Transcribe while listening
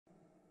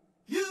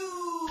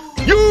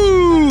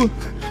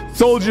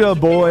Soulja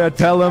boy, I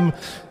tell him,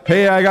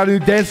 hey, I got a new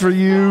dance for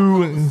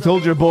you.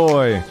 Soulja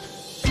boy,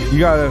 you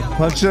gotta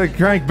punch the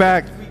crank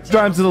back,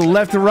 drive to the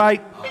left or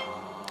right.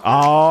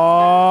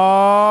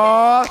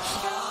 Ah,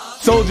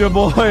 Soulja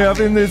boy up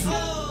in this.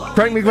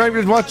 Crank me,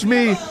 watch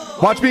me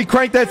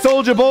crank that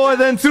Soulja boy,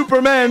 then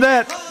Superman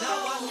that.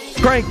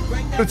 Crank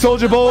the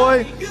Soulja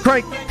boy,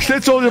 crank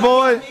that Soulja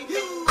boy,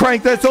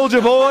 crank that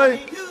Soulja boy,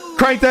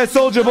 crank that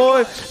Soulja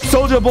boy.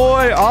 Soulja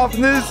boy off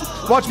in this.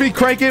 Watch me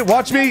crank it,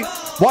 watch me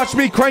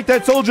crank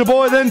that Soulja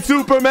boy, then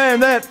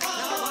Superman that.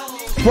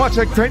 Watch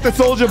I crank that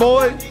Soulja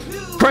boy,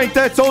 crank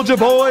that Soulja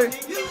boy,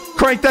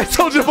 crank that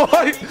Soulja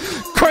boy,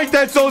 crank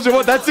that Soulja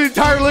boy. That's the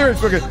entire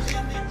lyrics. Okay.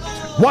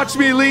 Watch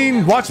me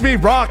lean, watch me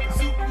rock.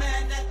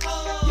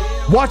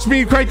 Watch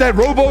me crank that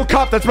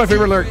RoboCop. That's my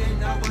favorite lyric.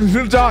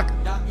 Jock,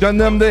 done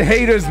them the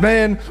haters,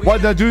 man. Why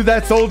not do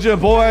that, Soulja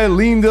boy?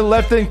 Lean to the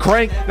left and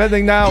crank that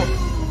thing now.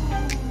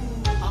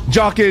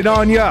 Jock it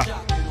on ya.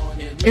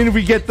 And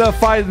we get the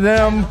fight,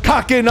 them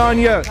cocking on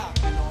ya.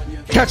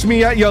 Catch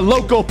me at your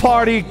local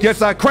party.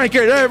 Guess I crank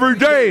it every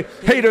day.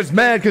 Haters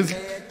mad because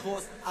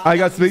I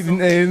got speed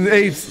in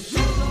apes.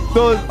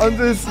 So on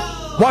this,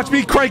 watch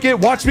me crank it.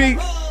 Watch me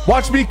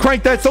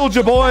crank that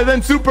Soulja boy,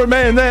 then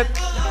Superman that.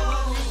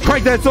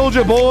 Crank that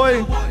Soulja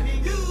boy,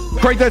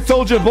 crank that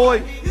Soulja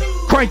boy,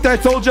 crank that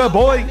Soulja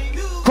boy,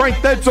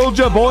 crank that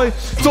Soulja boy.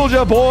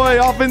 Soulja boy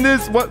off in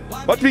this.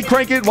 Watch me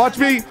crank it. Watch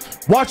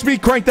me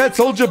crank that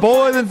Soulja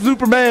boy, then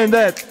Superman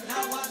that.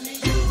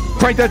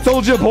 Crank that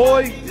Soulja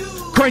boy,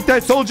 crank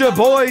that Soulja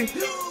boy,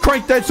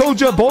 crank that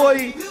Soulja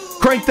boy,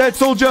 crank that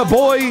Soulja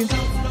boy.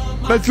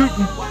 Let's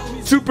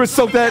super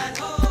soak that.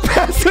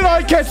 Pass it on.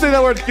 I can't say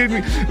that word.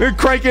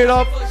 Crank it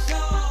up.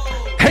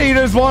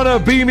 Haters wanna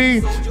be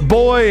me,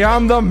 boy,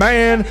 I'm the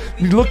man.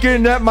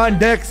 Looking at my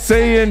neck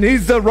saying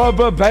he's the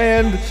rubber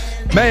band.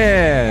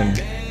 Man,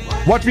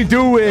 watch me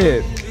do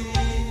it.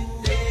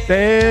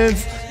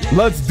 Dance,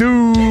 let's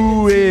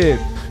do it.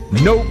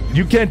 Nope,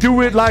 you can't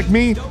do it like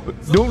me.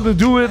 Don't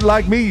do it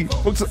like me.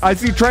 Folks, I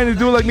see you trying to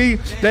do it like me.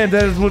 Damn,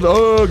 that was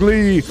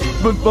ugly.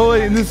 But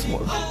boy, in this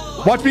one,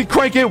 watch me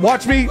crank it.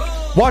 Watch me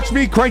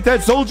crank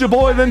that Soulja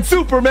boy, then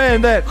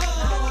Superman that.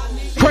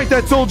 Crank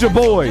that Soulja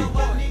boy.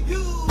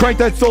 Crank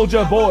that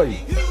Soulja boy.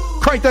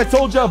 Crank that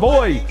Soulja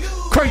boy.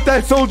 Crank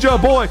that Soulja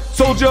boy.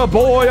 Soulja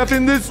boy up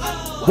in this.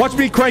 Watch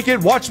me crank it.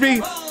 Watch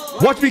me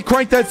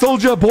crank that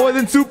Soulja boy,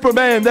 then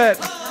Superman that.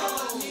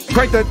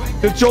 Crank that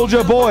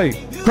Soulja boy.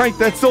 Crank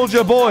that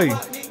Soulja boy.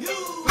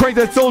 Crank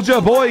that Soulja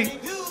boy.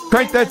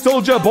 Crank that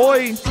Soulja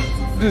boy.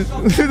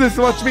 This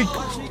watch me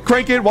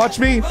crank it. Watch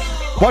me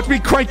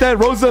crank that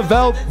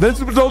Roosevelt. Then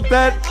super soak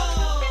that.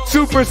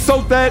 Super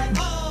soak that.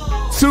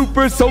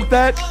 Super soak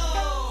that.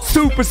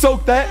 Super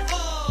soak that.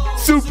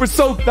 Super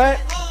soak that.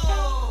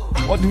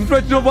 Watch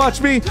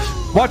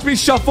me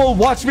shuffle.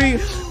 Watch me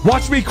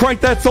crank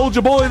that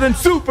Soulja boy, then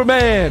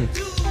Superman.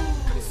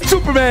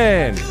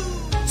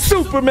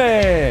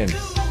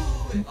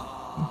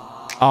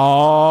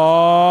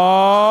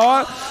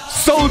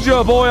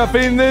 Soulja boy up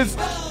in this.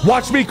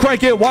 Watch me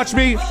crank it. Watch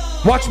me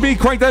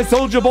crank that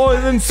Soulja boy,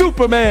 then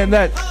Superman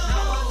that.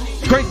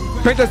 Crank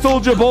that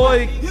Soulja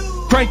boy.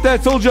 Crank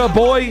that Soulja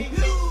boy.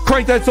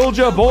 Crank that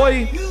Soulja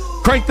boy.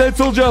 Crank that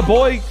Soulja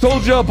boy.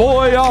 Soulja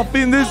boy off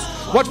in this.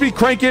 Watch me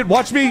crank it.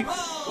 Watch me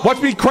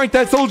crank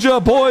that Soulja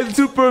boy, then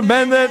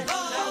Superman that.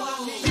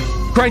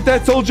 Crank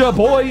that Soulja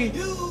boy.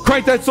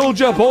 Crank that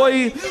Soulja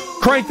boy.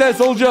 Crank that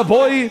Soulja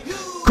boy.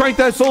 Crank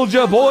that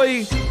Soulja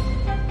boy.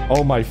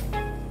 Oh my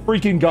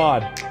freaking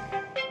God.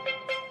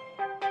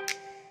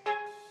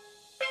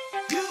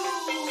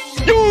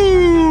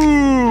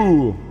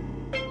 You!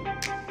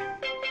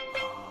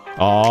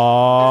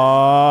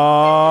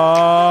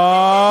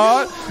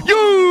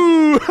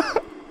 You!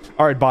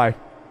 All right, bye.